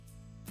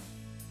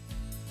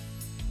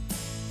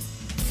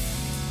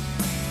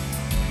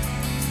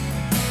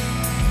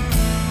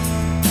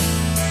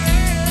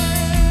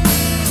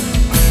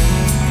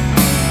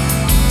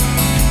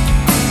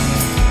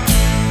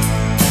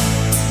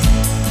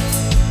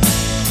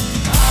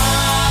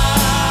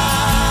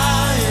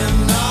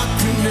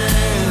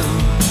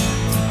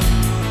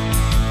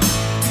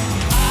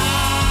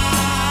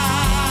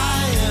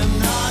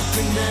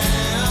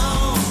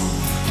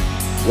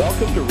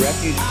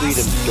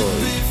Freedom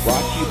Stories,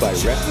 brought to you by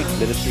Refuge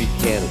Ministries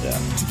Canada.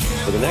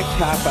 For the next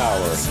half hour,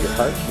 your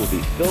hearts will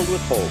be filled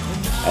with hope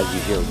as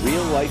you hear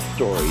real-life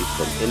stories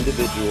from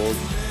individuals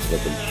that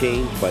have been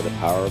changed by the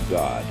power of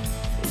God.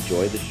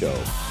 Enjoy the show.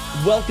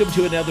 Welcome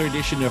to another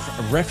edition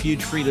of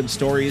Refuge Freedom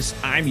Stories.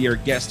 I'm your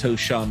guest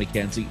host, Sean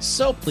McKenzie.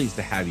 So pleased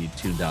to have you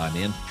tuned on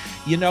in.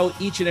 You know,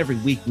 each and every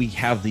week we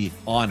have the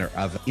honor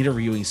of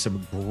interviewing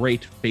some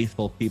great,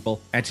 faithful people,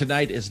 and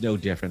tonight is no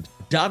different.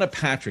 Donna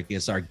Patrick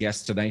is our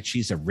guest tonight.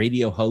 She's a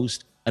radio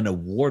host, an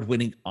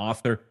award-winning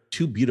author,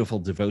 2 beautiful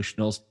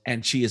devotionals,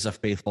 and she is a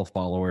faithful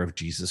follower of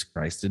Jesus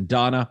Christ. And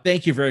Donna,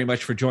 thank you very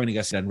much for joining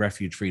us on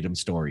Refuge Freedom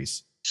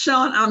Stories.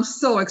 Sean, I'm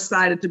so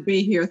excited to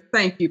be here.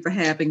 Thank you for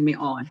having me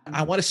on.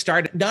 I want to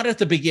start not at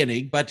the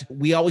beginning, but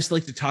we always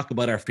like to talk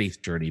about our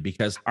faith journey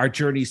because our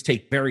journeys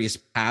take various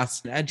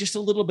paths, and just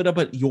a little bit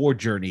about your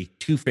journey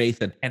to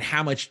faith and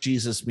how much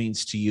Jesus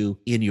means to you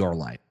in your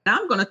life.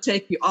 I'm going to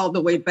take you all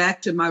the way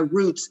back to my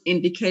roots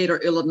in Decatur,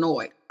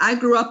 Illinois. I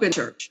grew up in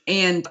church,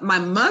 and my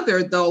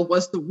mother, though,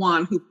 was the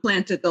one who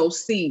planted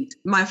those seeds.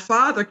 My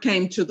father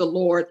came to the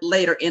Lord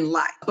later in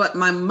life, but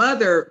my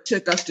mother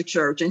took us to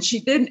church, and she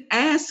didn't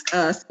ask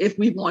us if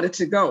we wanted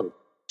to go.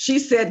 She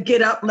said,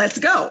 "Get up, let's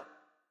go."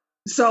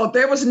 So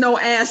there was no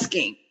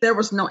asking.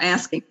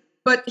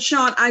 But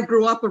Sean, I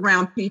grew up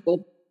around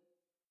people.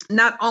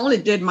 Not only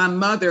did my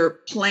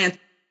mother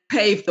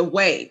pave the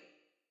way,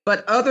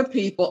 but other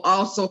people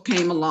also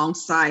came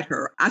alongside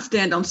her. I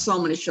stand on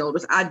so many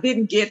shoulders. I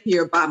didn't get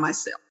here by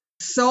myself.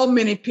 So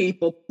many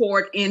people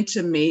poured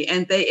into me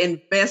and they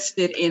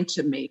invested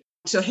into me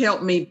to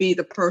help me be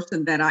the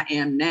person that I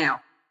am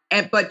now.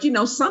 But,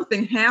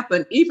 something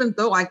happened, even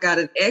though I got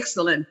an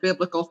excellent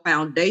biblical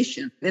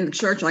foundation in the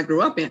church I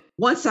grew up in.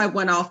 Once I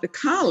went off to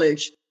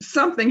college,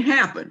 something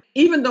happened.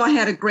 Even though I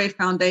had a great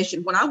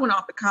foundation, when I went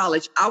off to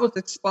college, I was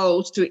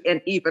exposed to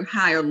an even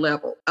higher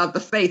level of the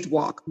faith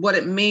walk, what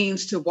it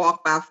means to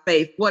walk by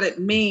faith, what it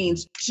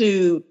means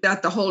to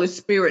let the Holy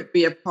Spirit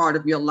be a part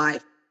of your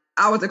life.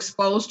 I was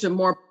exposed to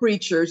more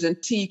preachers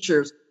and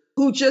teachers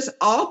who just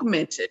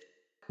augmented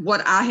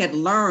what I had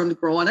learned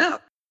growing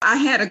up. I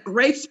had a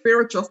great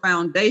spiritual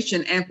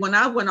foundation. And when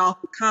I went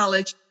off to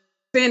college,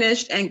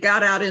 finished and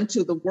got out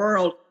into the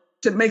world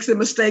to make some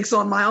mistakes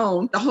on my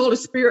own, the Holy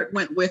Spirit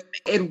went with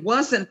me. It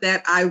wasn't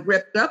that I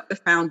ripped up the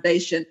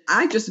foundation.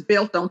 I just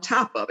built on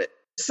top of it.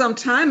 Some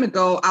time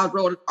ago, I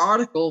wrote an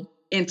article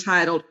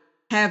entitled,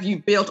 "Have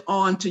you built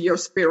on to your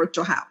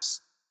spiritual house?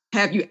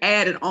 Have you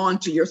added on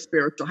to your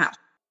spiritual house?"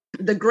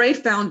 The great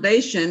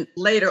foundation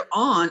later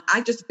on, I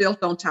just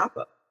built on top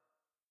of it,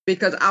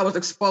 because I was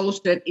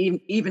exposed to an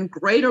even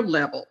greater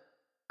level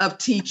of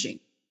teaching.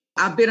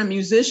 I've been a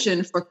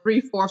musician for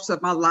 3/4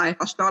 of my life.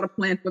 I started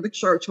playing for the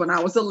church when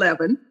I was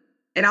 11,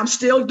 and I'm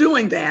still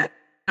doing that.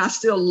 I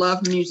still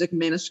love music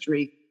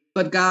ministry,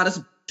 but God has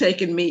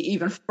taken me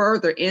even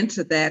further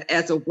into that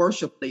as a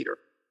worship leader.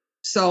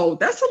 So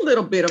that's a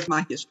little bit of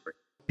my history.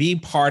 Being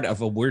part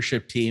of a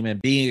worship team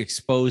and being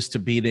exposed to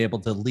being able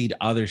to lead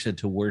others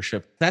into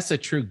worship, that's a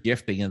true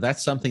gifting. And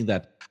that's something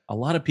that a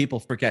lot of people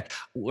forget.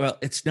 Well,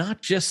 it's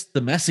not just the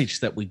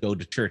message that we go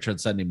to church on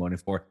Sunday morning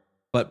for,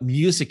 but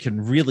music can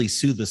really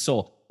soothe the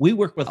soul. We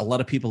work with a lot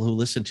of people who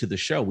listen to the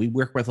show. We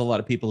work with a lot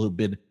of people who've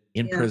been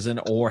in prison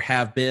or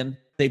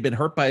they've been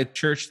hurt by a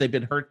church. They've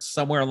been hurt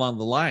somewhere along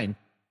the line.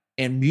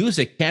 And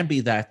music can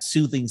be that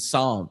soothing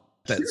song,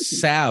 that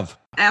salve.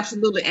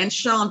 Absolutely. And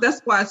Sean,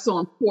 that's why it's so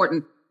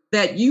important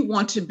that you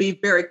want to be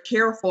very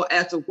careful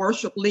as a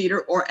worship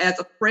leader or as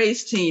a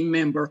praise team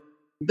member,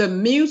 the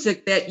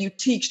music that you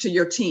teach to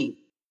your team,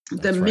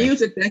 the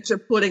music that you're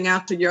putting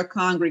out to your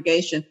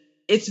congregation.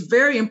 It's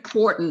very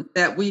important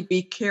that we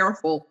be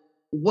careful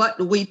what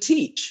we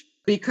teach,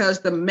 because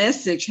the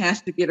message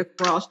has to get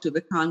across to the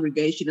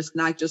congregation. It's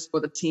not just for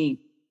the team.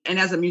 And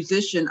as a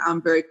musician,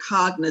 I'm very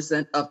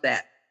cognizant of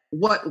that,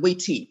 what we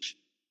teach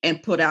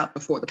and put out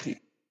before the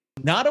people.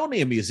 Not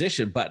only a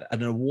musician, but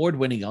an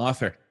award-winning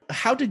author.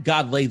 How did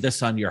God lay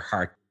this on your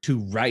heart to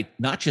write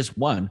not just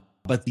one,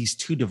 but these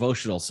 2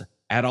 devotionals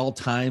at all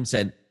times,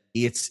 and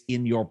it's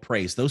in your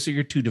praise? Those are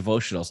your 2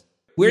 devotionals.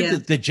 Where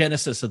did the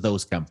genesis of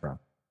those come from?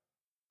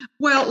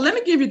 Well, let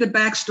me give you the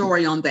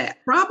backstory on that.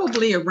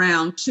 Probably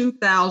around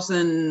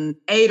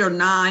 2008 or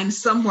 9,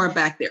 somewhere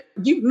back there.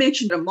 You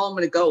mentioned a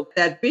moment ago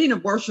that being a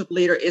worship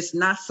leader is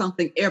not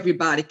something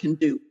everybody can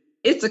do.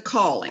 It's a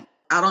calling.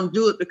 I don't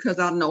do it because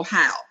I know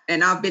how,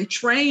 and I've been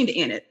trained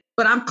in it,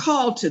 but I'm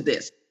called to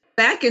this.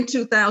 Back in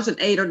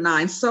 2008 or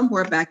 9,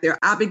 somewhere back there,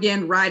 I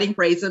began writing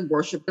praise and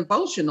worship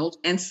devotionals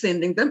and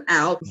sending them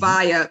out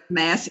via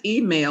mass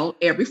email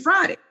every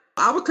Friday.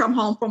 I would come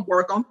home from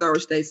work on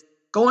Thursdays,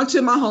 go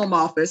into my home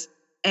office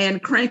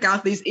and crank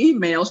out these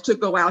emails to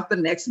go out the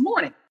next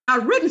morning.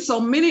 I've written so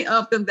many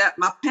of them that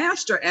my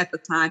pastor at the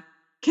time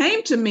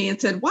came to me and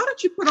said, "Why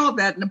don't you put all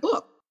that in a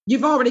book?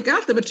 You've already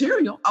got the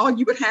material. All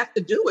you would have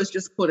to do is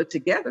just put it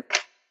together."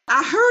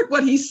 I heard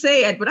what he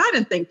said, but I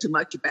didn't think too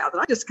much about it.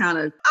 I just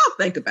I'll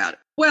think about it.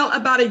 Well,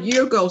 about a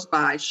year goes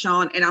by,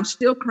 Sean, and I'm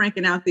still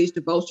cranking out these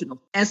devotionals.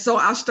 And so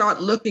I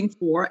start looking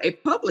for a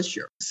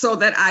publisher so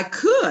that I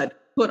could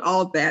put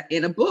all that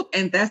in a book.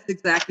 And that's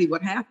exactly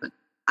what happened.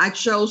 I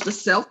chose to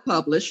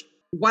self-publish.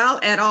 While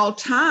At All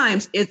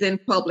Times is in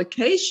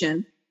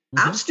publication,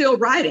 I'm still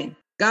writing.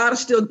 God is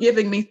still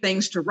giving me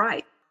things to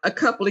write. A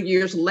couple of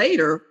years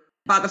later,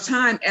 by the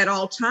time At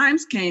All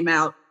Times came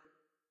out,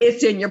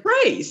 It's in Your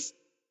Praise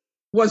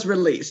was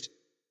released.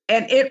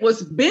 And it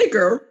was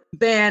bigger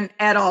than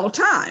At All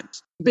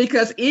Times,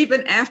 because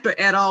even after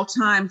At All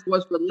Times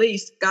was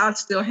released, God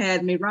still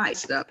had me write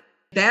stuff.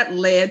 That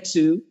led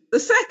to the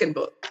second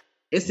book,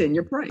 It's in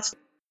Your Praise.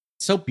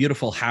 So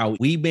beautiful how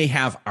we may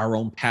have our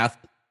own path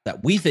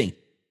that we think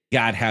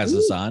God has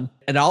us on.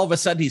 And all of a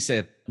sudden he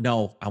said,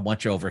 no, I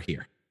want you over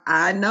here.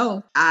 I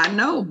know.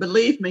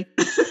 Believe me.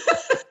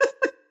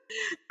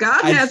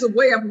 God has a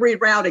way of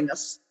rerouting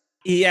us.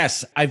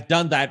 Yes, I've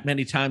done that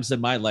many times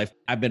in my life.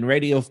 I've been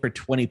radio for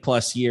 20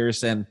 plus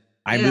years, and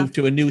I moved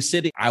to a new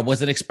city. I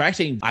wasn't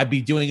expecting I'd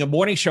be doing a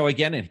morning show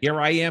again. And here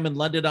I am in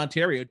London,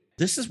 Ontario.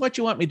 This is what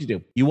you want me to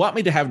do. You want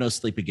me to have no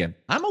sleep again.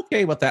 I'm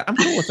okay with that. I'm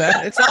cool with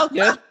that. It's all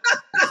good.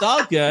 It's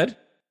all good.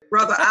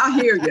 Brother, I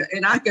hear you.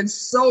 And I can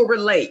so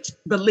relate.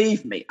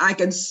 Believe me, I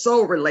can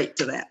so relate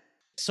to that.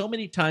 So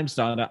many times,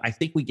 Donna, I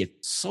think we get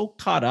so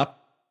caught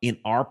up in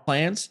our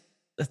plans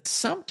that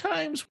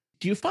sometimes,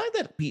 do you find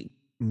that we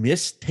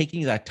miss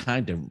taking that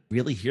time to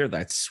really hear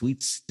that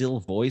sweet, still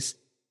voice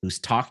who's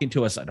talking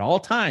to us at all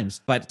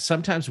times, but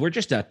sometimes we're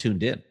just not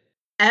tuned in?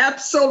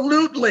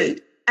 Absolutely.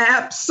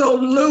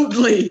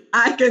 Absolutely.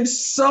 I can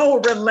so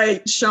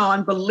relate,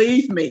 Sean.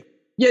 Believe me.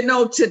 You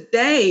know,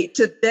 today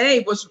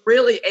was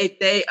really a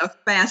day of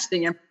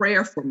fasting and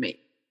prayer for me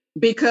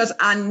because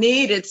I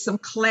needed some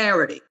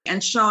clarity.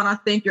 And Sean, I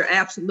think you're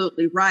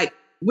absolutely right.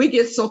 We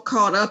get so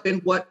caught up in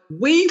what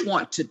we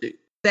want to do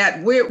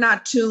that we're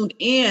not tuned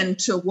in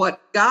to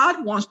what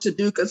God wants to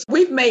do, because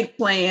we've made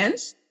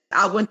plans.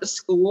 I went to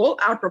school.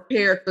 I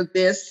prepared for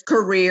this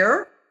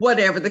career,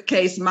 whatever the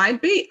case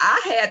might be.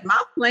 I had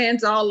my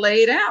plans all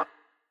laid out,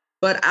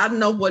 but I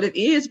know what it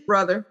is,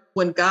 brother,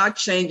 when God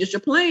changes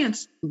your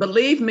plans.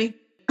 Believe me,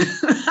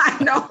 I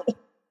know.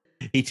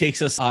 He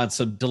takes us on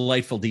some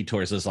delightful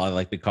detours, as I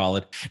like to call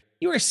it.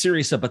 You are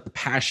serious about the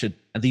passion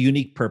and the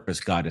unique purpose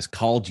God has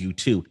called you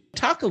to.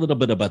 Talk a little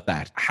bit about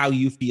that, how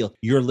you feel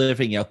you're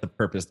living out the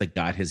purpose that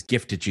God has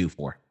gifted you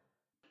for.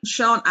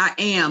 Sean, I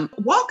am.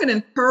 Walking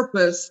in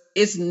purpose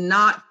is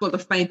not for the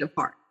faint of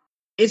heart.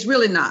 It's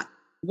really not.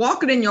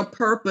 Walking in your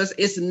purpose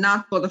is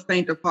not for the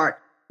faint of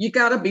heart. You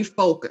got to be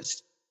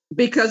focused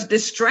because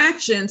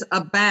distractions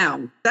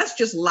abound. That's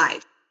just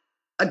life.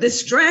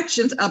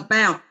 Distractions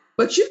abound,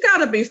 but you've got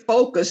to be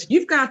focused.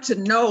 You've got to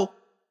know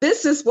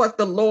this is what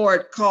the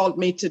Lord called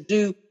me to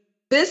do.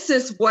 This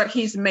is what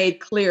he's made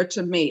clear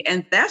to me.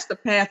 And that's the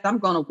path I'm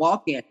going to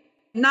walk in.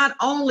 Not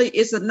only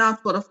is it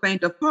not for the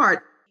faint of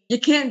heart, you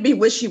can't be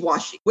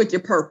wishy-washy with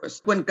your purpose.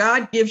 When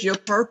God gives you a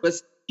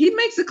purpose, he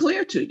makes it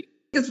clear to you.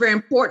 It's very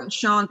important,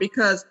 Sean,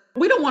 because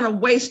we don't want to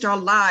waste our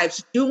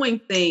lives doing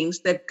things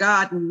that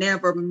God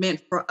never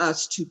meant for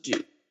us to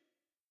do.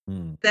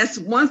 That's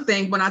one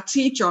thing when I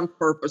teach on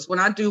purpose, when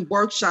I do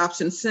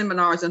workshops and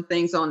seminars and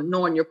things on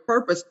knowing your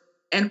purpose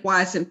and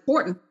why it's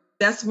important.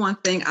 That's one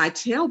thing I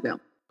tell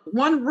them.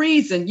 One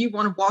reason you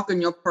want to walk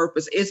in your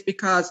purpose is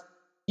because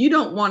you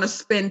don't want to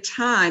spend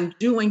time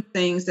doing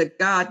things that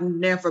God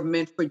never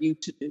meant for you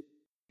to do.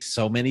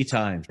 So many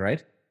times,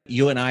 right?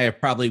 You and I have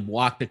probably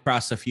walked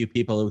across a few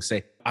people who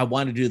say, I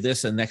want to do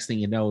this. And next thing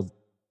you know,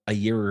 a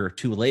year or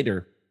two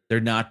later, they're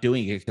not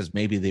doing it because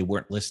maybe they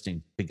weren't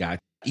listening to God.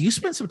 You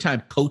spend some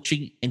time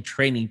coaching and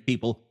training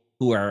people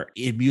who are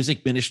in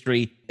music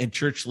ministry and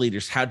church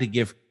leaders how to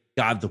give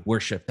God the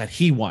worship that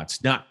he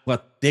wants, not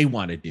what they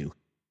want to do.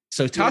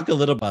 So talk a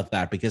little about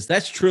that, because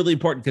that's truly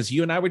important, because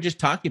you and I were just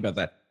talking about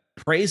that.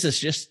 Praise is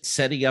just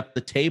setting up the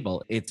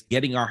table. It's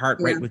getting our heart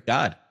right with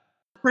God.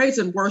 Praise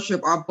and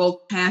worship are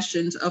both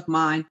passions of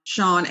mine,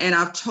 Sean, and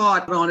I've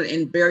taught on it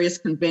in various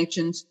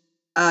conventions,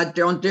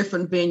 on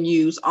different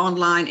venues,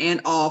 online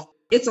and off.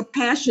 It's a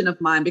passion of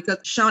mine because,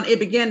 Sean, it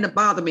began to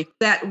bother me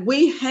that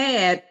we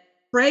had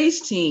praise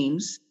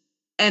teams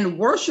and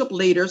worship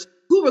leaders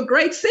who were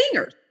great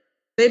singers.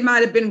 They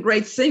might have been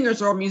great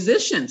singers or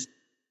musicians,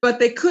 but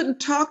they couldn't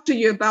talk to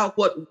you about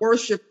what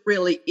worship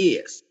really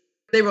is.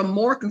 They were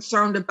more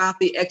concerned about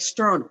the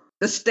external,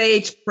 the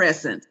stage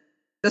presence,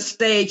 the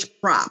stage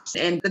props,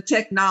 and the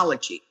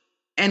technology,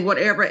 and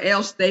whatever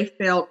else they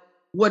felt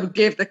would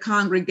give the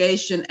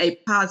congregation a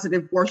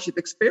positive worship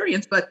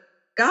experience. But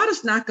God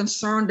is not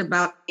concerned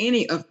about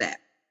any of that.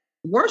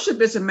 Worship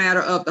is a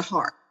matter of the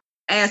heart,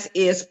 as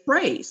is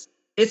praise.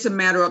 It's a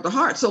matter of the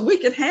heart. So we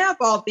can have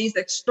all these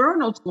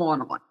externals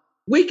going on.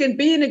 We can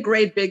be in a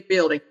great big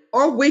building,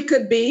 or we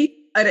could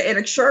be at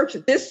a church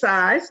this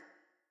size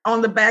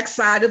on the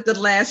backside of the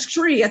last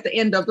tree at the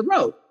end of the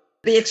road.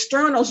 The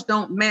externals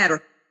don't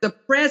matter. The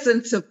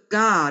presence of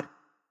God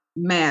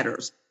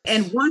matters.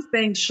 And one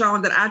thing,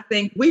 Sean, that I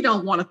think we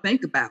don't want to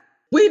think about,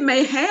 we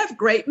may have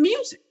great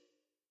music.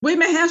 We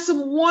may have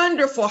some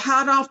wonderful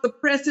hot off the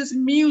presses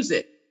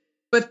music,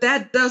 but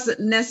that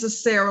doesn't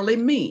necessarily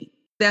mean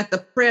that the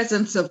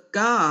presence of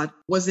God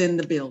was in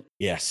the building.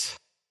 Yes.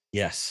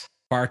 Yes.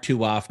 Far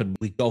too often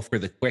we go for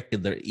the quick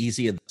and the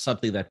easy and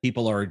something that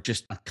people are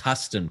just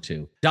accustomed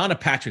to. Donna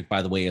Patrick,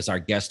 by the way, is our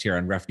guest here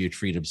on Refuge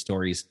Freedom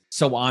Stories.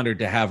 So honored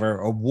to have her,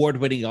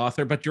 award-winning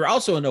author, but you're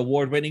also an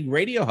award-winning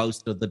radio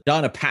host of the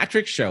Donna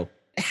Patrick Show.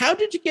 How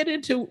did you get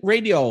into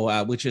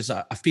radio, which is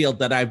a field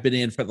that I've been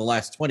in for the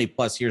last 20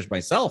 plus years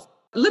myself?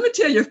 Let me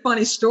tell you a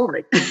funny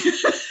story.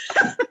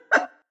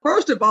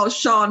 First of all,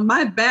 Sean,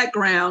 my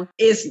background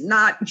is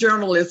not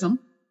journalism.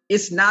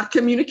 It's not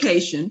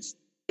communications.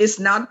 It's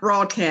not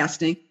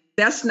broadcasting.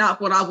 That's not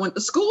what I went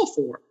to school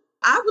for.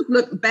 I would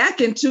look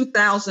back in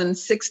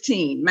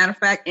 2016. Matter of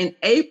fact, in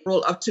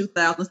April of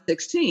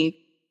 2016,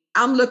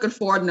 I'm looking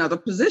for another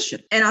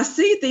position. And I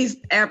see these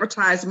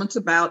advertisements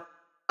about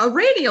a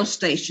radio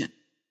station.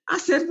 I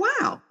said,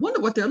 wow,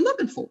 wonder what they're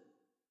looking for.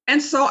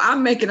 And so I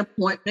make an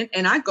appointment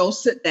and I go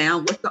sit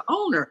down with the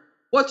owner.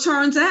 Well, it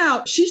turns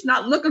out she's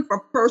not looking for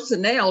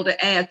personnel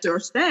to add to her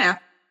staff.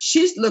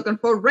 She's looking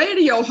for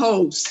radio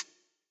hosts.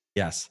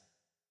 Yes.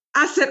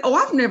 I said, oh,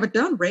 I've never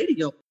done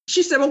radio.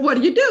 She said, well, what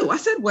do you do? I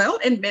said, well,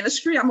 in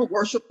ministry, I'm a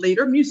worship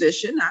leader,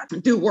 musician. I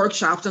do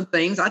workshops and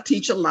things. I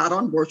teach a lot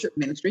on worship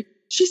ministry.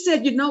 She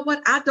said, you know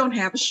what? I don't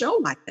have a show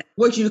like that.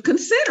 Would you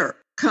consider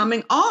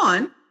coming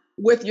on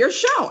with your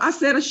show? I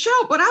said, a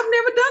show, but I've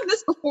never done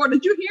this before.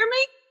 Did you hear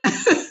me?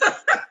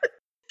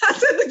 I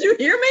said, did you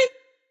hear me?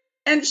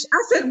 And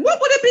I said, what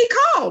would it be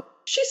called?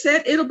 She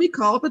said, it'll be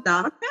called the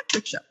Donna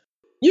Patrick Show.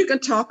 You can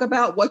talk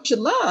about what you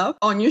love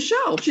on your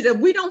show. She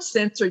said, we don't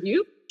censor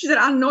you. She said,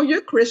 I know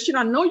you're Christian.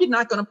 I know you're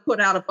not going to put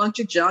out a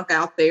bunch of junk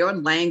out there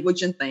and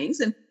language and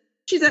things. And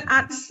she said,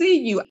 I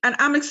see you and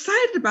I'm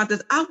excited about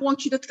this. I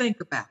want you to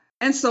think about it.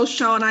 And so,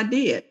 Sean, I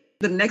did.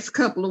 The next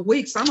couple of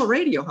weeks, I'm a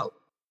radio host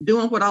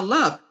doing what I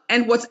love.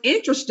 And what's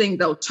interesting,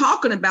 though,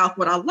 talking about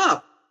what I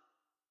love,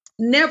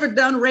 never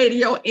done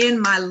radio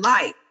in my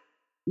life.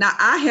 Now,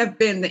 I have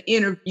been the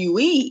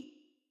interviewee,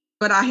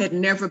 but I had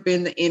never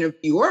been the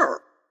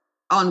interviewer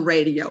on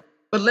radio.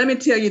 But let me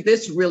tell you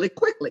this really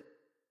quickly.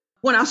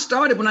 When I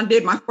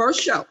did my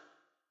first show,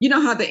 you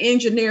know how the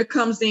engineer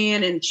comes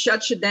in and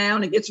shuts you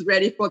down and gets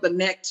ready for the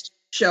next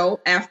show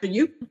after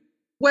you?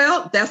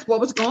 Well, that's what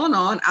was going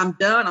on. I'm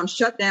done. I'm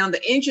shut down.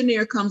 The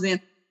engineer comes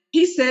in.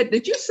 He said,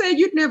 did you say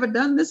you'd never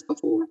done this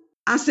before?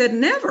 I said,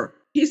 never.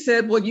 He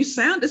said, well, you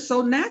sounded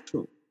so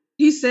natural.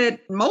 He said,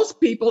 most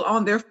people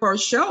on their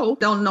first show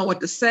don't know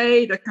what to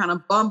say. They're kind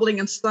of bumbling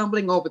and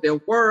stumbling over their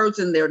words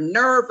and they're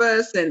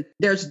nervous and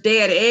there's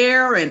dead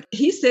air. And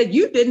he said,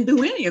 you didn't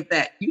do any of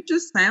that. You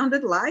just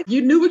sounded like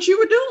you knew what you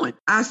were doing.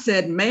 I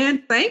said,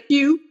 man, thank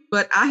you.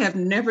 But I have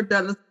never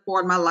done this before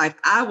in my life.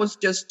 I was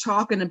just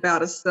talking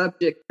about a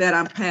subject that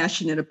I'm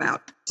passionate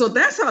about. So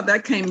that's how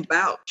that came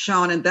about,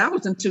 Sean. And that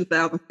was in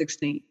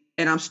 2016.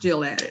 And I'm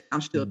still at it.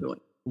 I'm still doing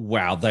it.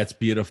 Wow, that's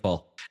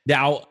beautiful.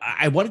 Now,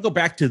 I want to go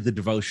back to the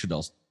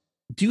devotionals.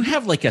 Do you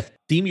have like a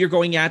theme you're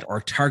going at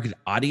or target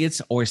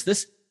audience, or is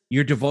this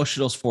your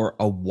devotionals for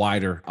a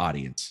wider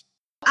audience?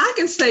 I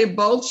can say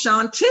both,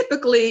 Sean.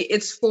 Typically,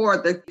 it's for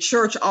the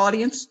church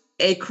audience,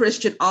 a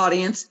Christian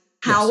audience.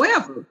 Yes.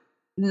 However,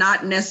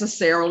 not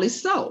necessarily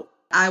so.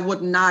 I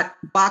would not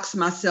box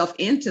myself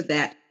into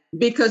that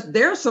because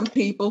there are some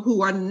people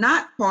who are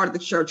not part of the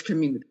church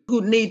community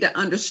who need to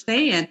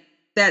understand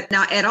that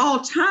now at all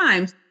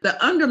times,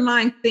 the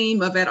underlying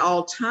theme of at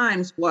all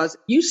times was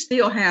you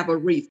still have a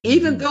reason.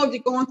 Even though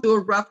you're going through a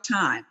rough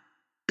time,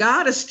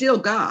 God is still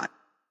God.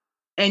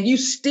 And you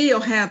still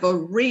have a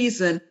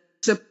reason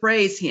to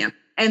praise him.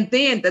 And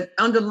then the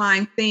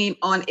underlying theme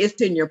on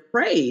It's in Your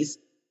Praise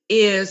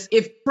is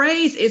if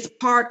praise is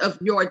part of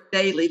your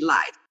daily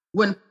life,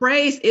 when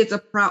praise is a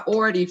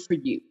priority for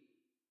you,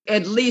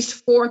 at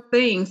least 4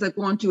 things are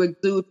going to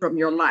exude from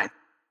your life: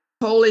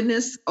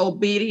 holiness,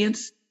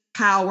 obedience,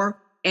 power,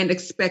 and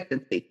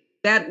expectancy.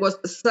 That was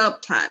the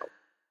subtitle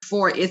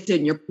for It's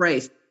in Your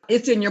Praise.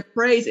 It's in Your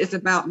Praise is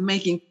about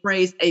making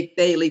praise a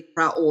daily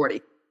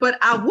priority. But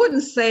I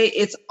wouldn't say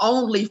it's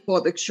only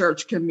for the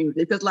church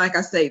community, because like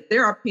I say,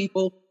 there are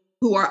people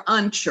who are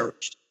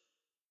unchurched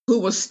who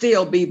will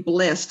still be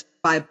blessed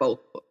by both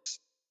books.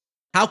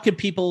 How can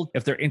people,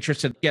 if they're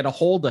interested, get a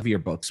hold of your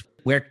books?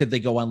 Where could they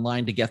go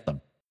online to get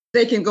them?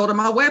 They can go to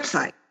my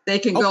website. They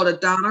can go to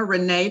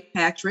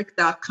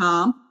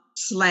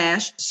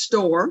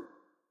donnareneepatrick.com/store.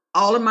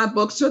 All of my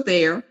books are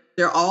there.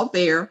 They're all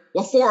there.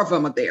 Well, 4 of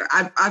them are there.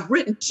 I've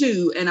written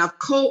 2 and I've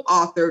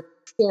co-authored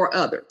 4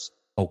 others.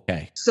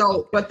 Okay.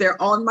 So, but they're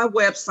on my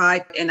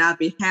website and I'd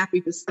be happy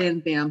to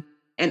send them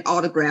an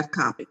autographed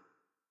copy.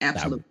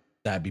 Absolutely.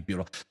 That'd be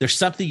beautiful. There's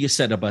something you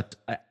said about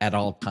at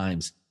all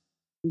times,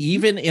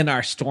 even in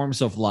our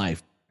storms of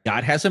life,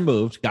 God hasn't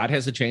moved. God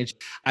hasn't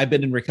changed. I've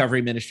been in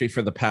recovery ministry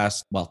for the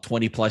past,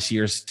 20 plus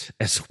years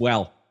as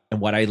well. And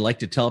what I like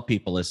to tell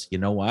people is, you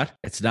know what?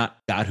 It's not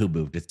God who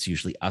moved. It's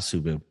usually us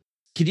who moved.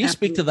 Can you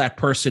speak to that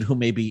person who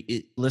may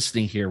be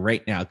listening here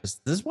right now? Because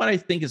this is what I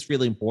think is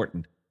really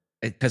important,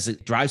 because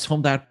it drives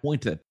home that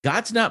point that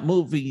God's not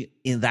moving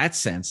in that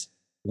sense.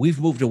 We've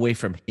moved away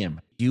from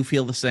him. Do you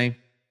feel the same?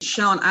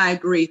 Sean, I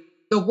agree.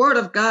 The word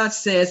of God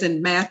says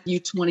in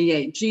Matthew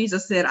 28,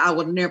 Jesus said, I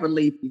will never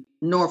leave you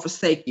nor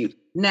forsake you.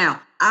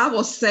 Now, I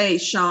will say,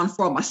 Sean,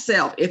 for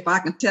myself, if I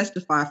can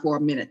testify for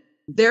a minute,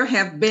 there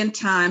have been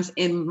times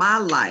in my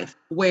life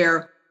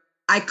where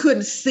I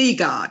couldn't see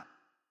God.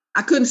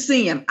 I couldn't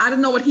see him. I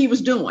didn't know what he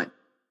was doing.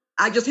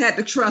 I just had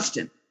to trust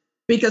him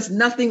because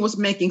nothing was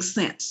making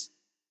sense.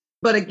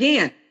 But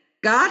again,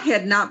 God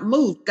had not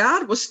moved.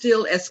 God was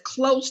still as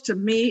close to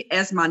me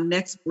as my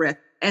next breath.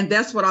 And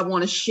that's what I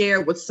want to share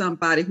with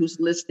somebody who's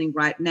listening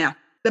right now.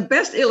 The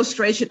best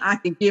illustration I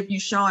can give you,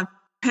 Sean,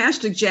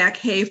 Pastor Jack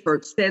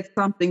Hayford said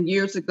something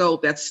years ago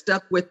that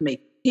stuck with me.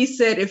 He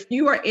said, if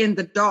you are in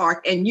the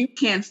dark and you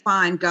can't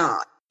find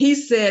God, he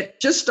said,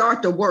 just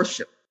start to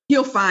worship.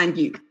 He'll find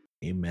you.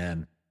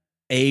 Amen.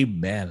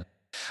 Amen.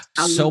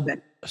 I love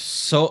that.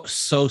 So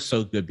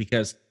good,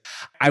 because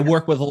I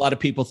work with a lot of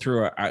people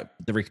through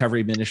the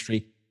recovery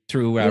ministry,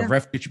 through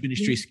Refuge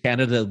Ministries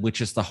Canada, which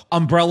is the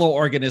umbrella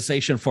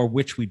organization for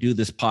which we do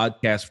this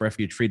podcast,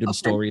 Refuge Freedom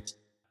Stories.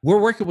 We're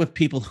working with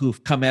people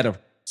who've come out of,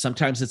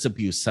 sometimes it's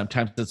abuse,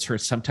 sometimes it's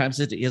hurt, sometimes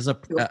it is a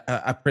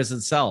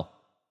prison cell.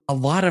 A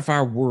lot of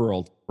our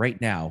world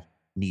right now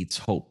needs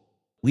hope.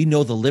 We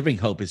know the living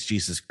hope is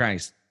Jesus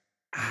Christ.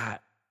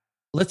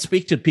 Let's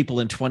speak to people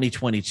in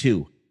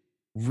 2022,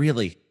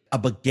 really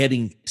about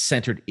getting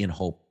centered in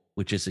hope,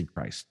 which is in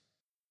Christ.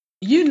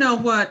 You know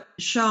what,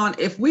 Sean,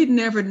 if we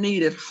never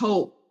needed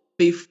hope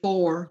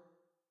before,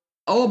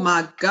 oh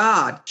my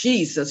God,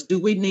 Jesus, do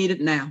we need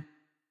it now?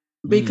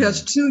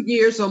 Because 2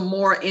 years or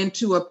more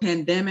into a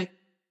pandemic,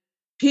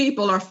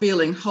 people are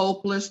feeling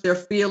hopeless. They're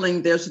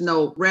feeling there's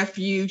no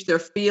refuge. They're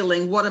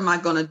feeling, what am I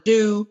going to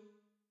do?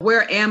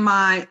 Where am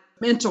I?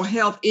 Mental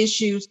health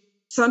issues.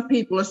 Some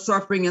people are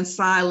suffering in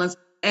silence,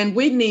 and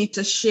we need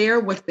to share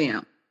with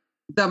them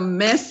the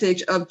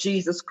message of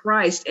Jesus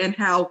Christ and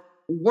how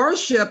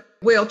worship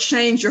will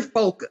change your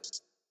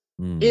focus.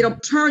 It'll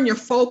turn your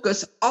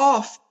focus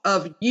off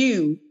of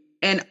you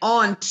and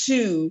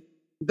onto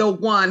the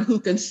one who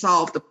can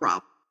solve the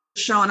problem.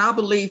 Sean, I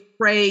believe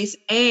praise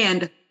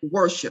and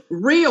worship,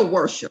 real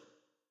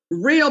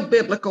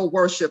biblical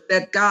worship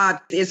that God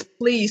is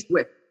pleased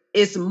with,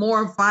 is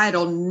more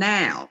vital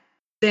now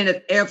than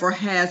it ever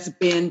has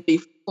been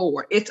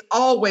before. It's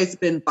always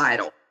been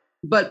vital,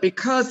 but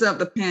because of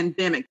the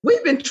pandemic,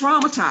 we've been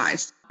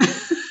traumatized.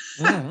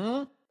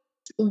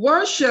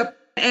 Worship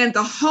and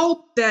the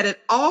hope that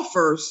it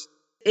offers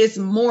is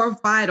more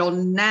vital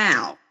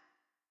now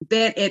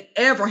than it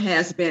ever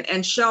has been.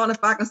 And Sean,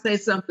 if I can say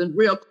something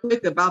real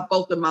quick about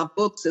both of my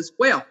books as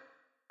well,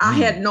 I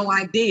had no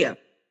idea.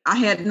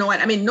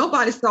 I mean,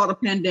 nobody saw the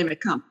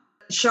pandemic come.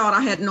 Sean,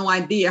 I had no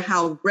idea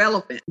how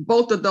relevant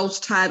both of those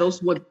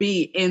titles would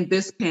be in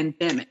this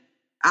pandemic.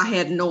 I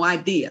had no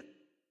idea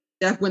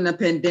that when the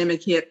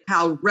pandemic hit,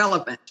 how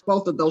relevant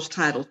both of those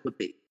titles would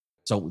be.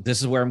 So this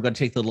is where I'm going to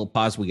take the little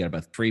pause. We got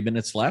about 3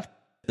 minutes left.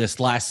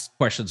 This last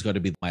question is going to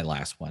be my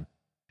last one.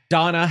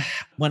 Donna,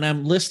 when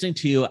I'm listening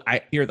to you,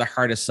 I hear the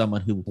heart of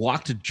someone who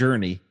walked a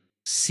journey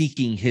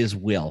seeking his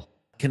will.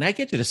 Can I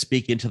get you to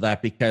speak into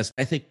that? Because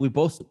I think we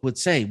both would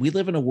say we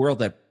live in a world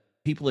that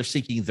people are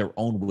seeking their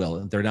own will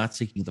and they're not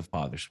seeking the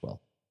Father's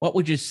will. What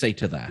would you say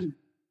to that?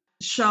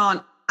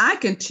 Sean, I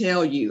can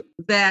tell you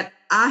that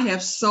I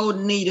have so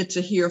needed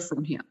to hear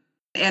from him.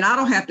 And I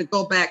don't have to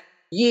go back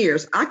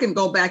years. I can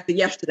go back to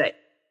yesterday.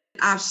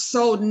 I've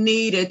so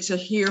needed to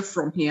hear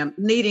from him,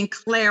 needing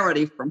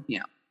clarity from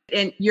him.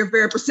 And you're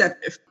very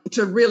perceptive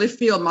to really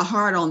feel my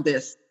heart on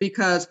this,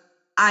 because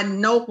I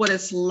know what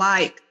it's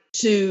like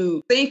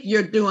to think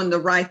you're doing the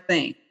right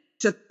thing,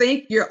 to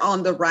think you're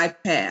on the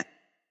right path,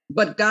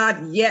 but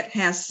God yet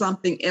has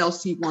something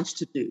else he wants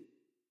to do.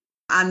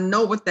 I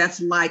know what that's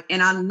like,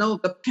 and I know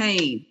the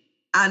pain.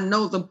 I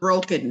know the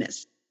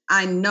brokenness.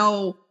 I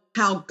know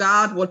how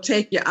God will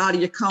take you out of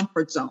your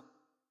comfort zone.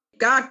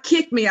 God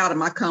kicked me out of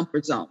my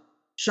comfort zone,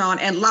 Sean,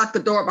 and locked the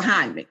door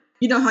behind me.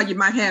 You know how you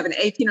might have an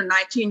 18 or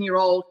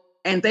 19-year-old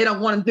and they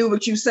don't want to do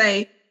what you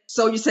say.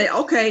 So you say,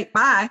 okay,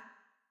 bye.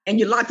 And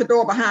you lock the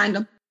door behind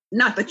them.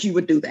 Not that you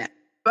would do that,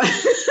 but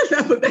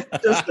not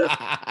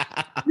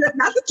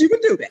that you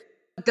would do that.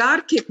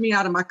 God kicked me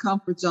out of my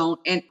comfort zone,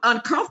 and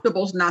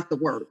uncomfortable is not the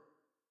word.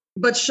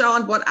 But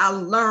Sean, what I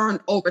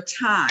learned over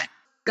time,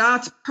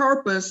 God's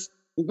purpose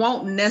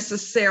won't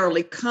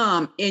necessarily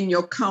come in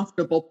your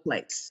comfortable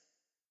place.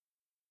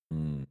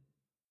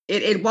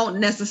 It won't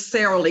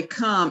necessarily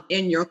come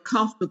in your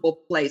comfortable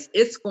place.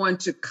 It's going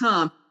to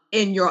come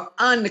in your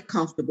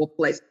uncomfortable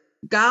place.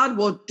 God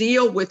will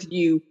deal with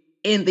you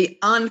in the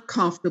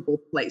uncomfortable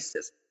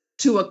places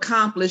to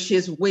accomplish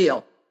his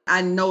will.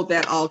 I know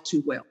that all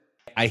too well.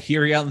 I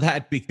hear you on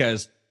that,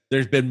 because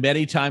there's been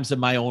many times in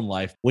my own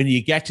life when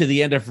you get to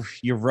the end of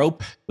your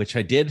rope, which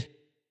I did,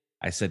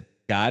 I said,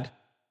 God,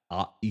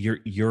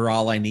 you're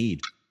all I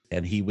need.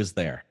 And he was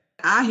there.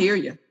 I hear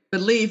you.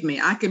 Believe me,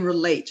 I can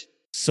relate.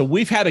 So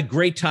we've had a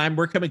great time.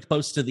 We're coming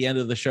close to the end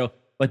of the show.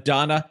 But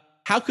Donna,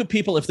 how could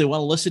people, if they want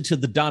to listen to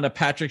the Donna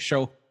Patrick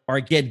Show, or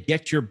again,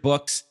 get your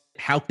books,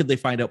 how could they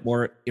find out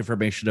more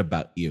information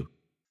about you?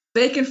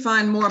 They can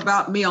find more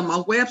about me on my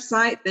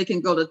website. They can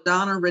go to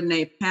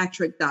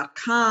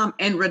DonnaReneePatrick.com,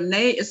 and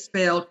Renee is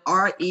spelled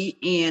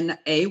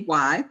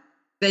Renay.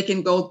 They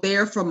can go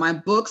there for my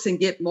books and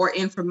get more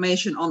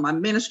information on my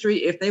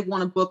ministry. If they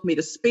want to book me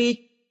to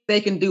speak, they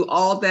can do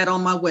all that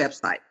on my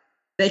website.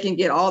 They can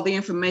get all the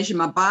information.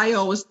 My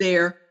bio is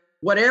there.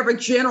 Whatever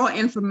general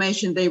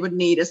information they would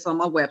need is on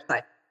my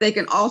website. They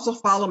can also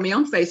follow me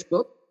on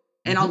Facebook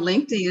and on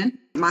LinkedIn.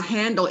 My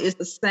handle is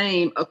the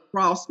same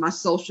across my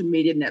social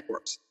media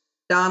networks.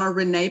 Donna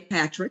Renee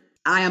Patrick.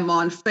 I am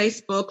on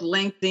Facebook,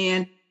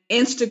 LinkedIn,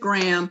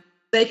 Instagram.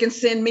 They can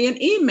send me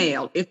an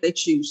email if they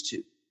choose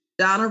to.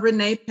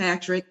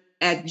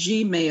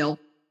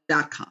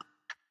 DonnaReneePatrick@gmail.com.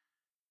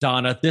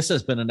 Donna, this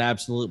has been an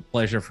absolute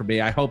pleasure for me.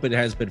 I hope it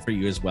has been for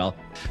you as well.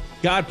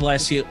 God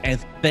bless you,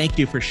 and thank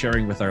you for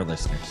sharing with our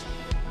listeners.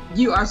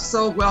 You are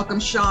so welcome,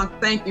 Sean.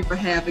 Thank you for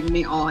having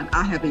me on.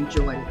 I have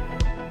enjoyed it.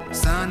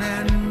 Sun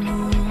and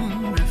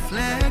moon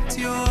reflect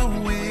your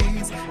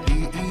ways.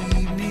 The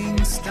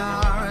evening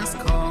stars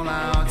call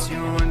out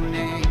your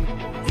name.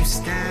 You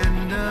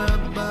stand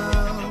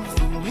above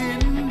the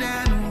wind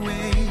and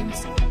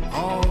waves.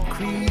 All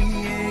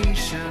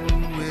creation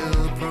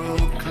will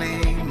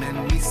proclaim,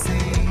 and we sing.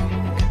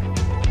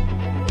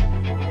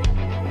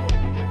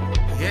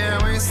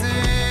 Yeah, we sing.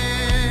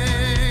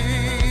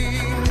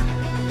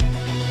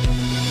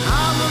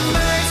 I'm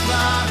amazed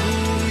by who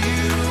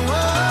you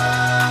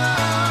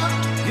are.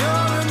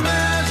 Your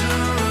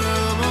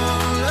immeasurable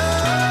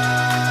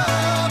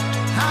love.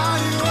 How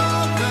you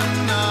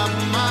open up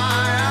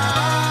my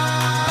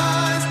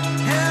eyes,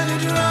 and you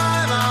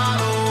drive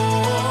out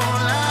all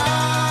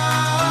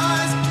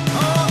lies.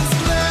 Oh, the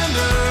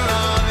splendor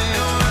of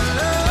your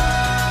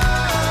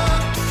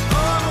love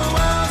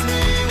overwhelms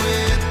me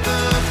with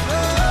the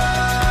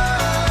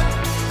flood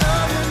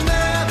of your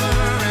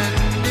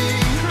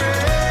never-ending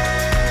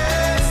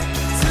grace.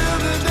 Till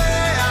the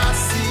day I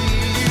see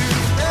you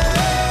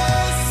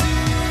face to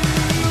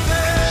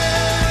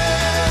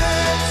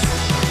face.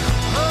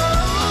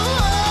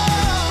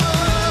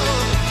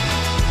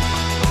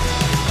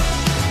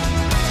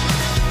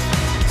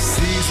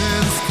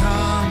 Seasons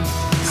come,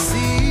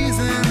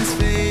 seasons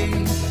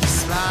fade.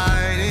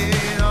 Despite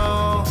it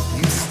all,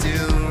 you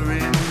still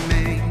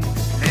remain.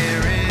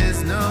 There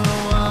is no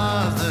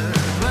other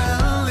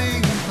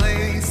dwelling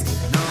place,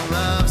 no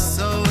love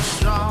so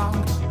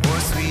strong or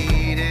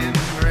sweet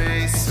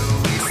embrace. So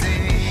we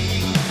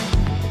sing,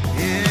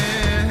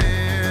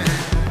 yeah,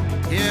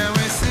 yeah,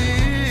 we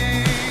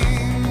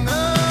sing.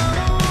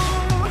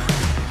 Oh,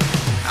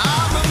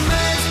 I'm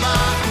amazed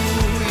by who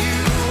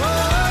you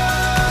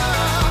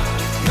are.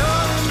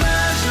 Your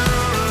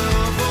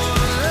immeasurable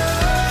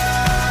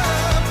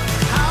love.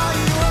 How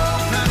you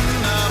open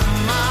up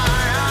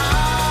my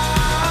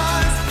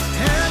eyes,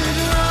 and you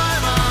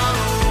drive out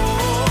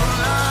all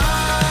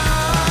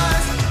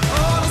lies.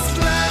 Oh, the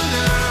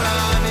splendor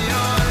of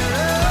your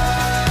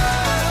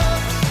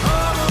love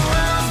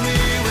overwhelms me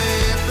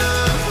with the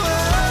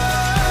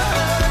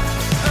flood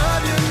of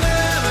your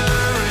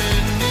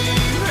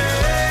never-ending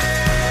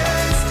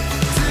grace.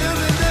 Till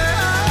the day I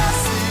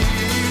see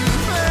you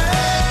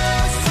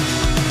face to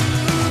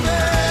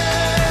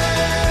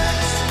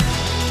face.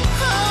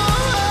 Oh,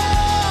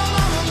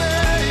 I'm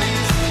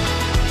amazed.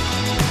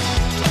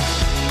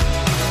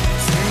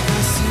 Take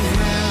us to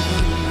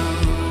heaven,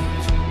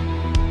 Lord.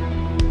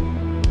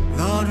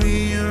 Lord, we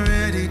are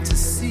ready to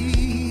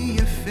see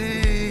your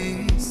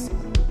face.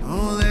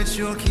 Oh, let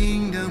your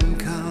kingdom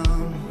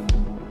come.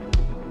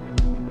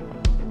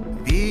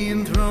 Be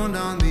enthroned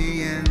on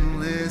the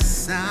endless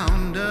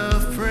sound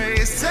of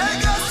praise.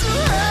 Take us to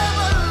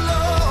heaven,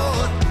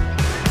 Lord.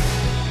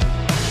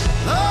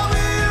 Lord,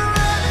 we are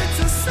ready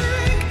to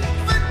sing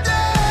for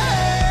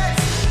days.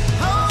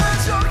 Oh,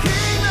 let your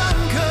kingdom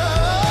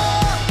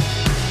come.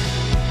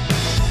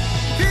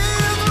 Be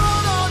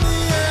enthroned on the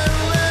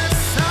endless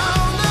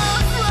sound of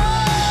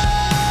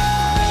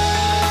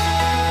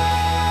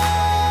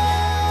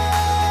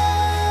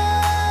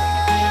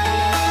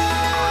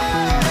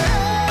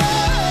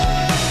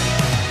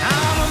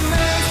I'm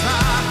amazed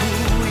by who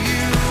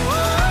you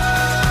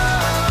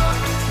are.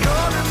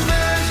 Your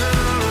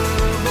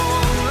immeasurable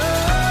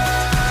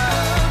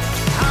love.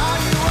 How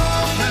you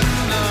open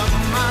up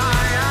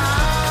my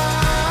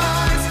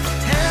eyes,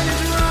 and you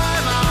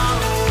drive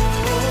out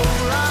all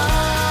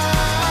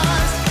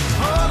lies.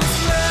 Oh, the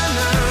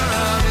splendor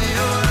of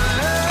your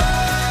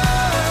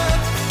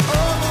love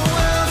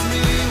overwhelms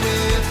me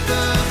with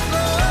the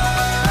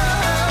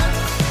flood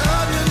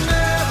of your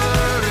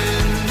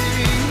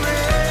never-ending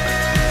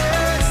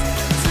grace.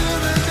 Till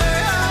the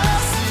day I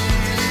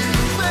see you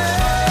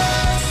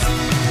face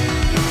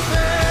to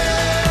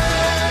face.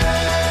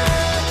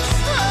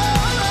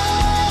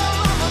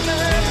 Oh, I'm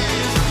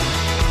amazed.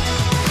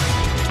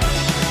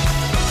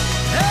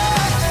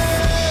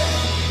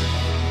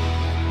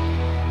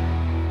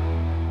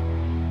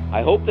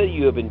 I hope that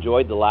you have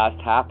enjoyed the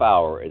last half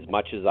hour as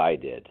much as I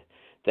did.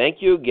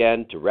 Thank you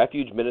again to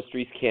Refuge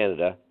Ministries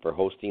Canada for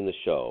hosting the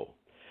show.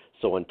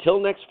 So until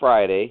next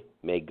Friday,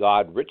 may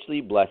God richly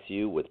bless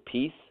you with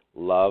peace,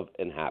 love,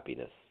 and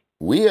happiness.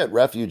 We at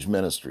Refuge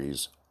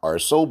Ministries are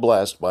so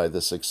blessed by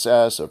the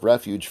success of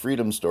Refuge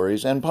Freedom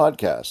Stories and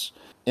podcasts.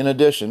 In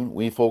addition,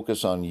 we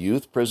focus on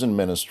youth prison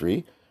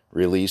ministry,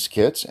 release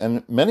kits,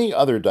 and many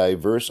other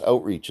diverse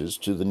outreaches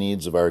to the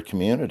needs of our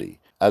community.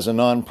 As a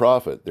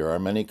nonprofit, there are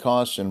many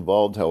costs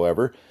involved,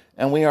 however,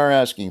 and we are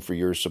asking for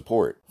your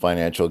support.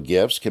 Financial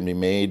gifts can be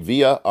made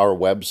via our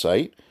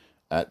website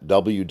at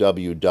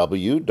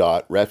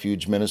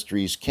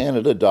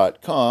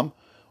www.refugeministriescanada.com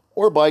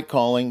or by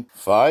calling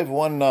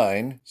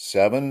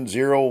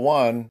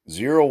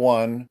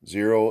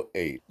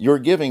 519-701-0108. Your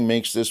giving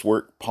makes this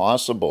work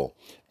possible,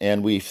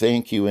 and we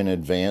thank you in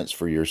advance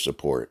for your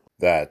support.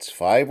 That's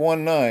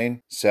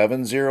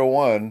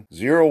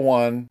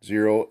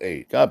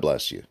 519-701-0108. God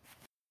bless you.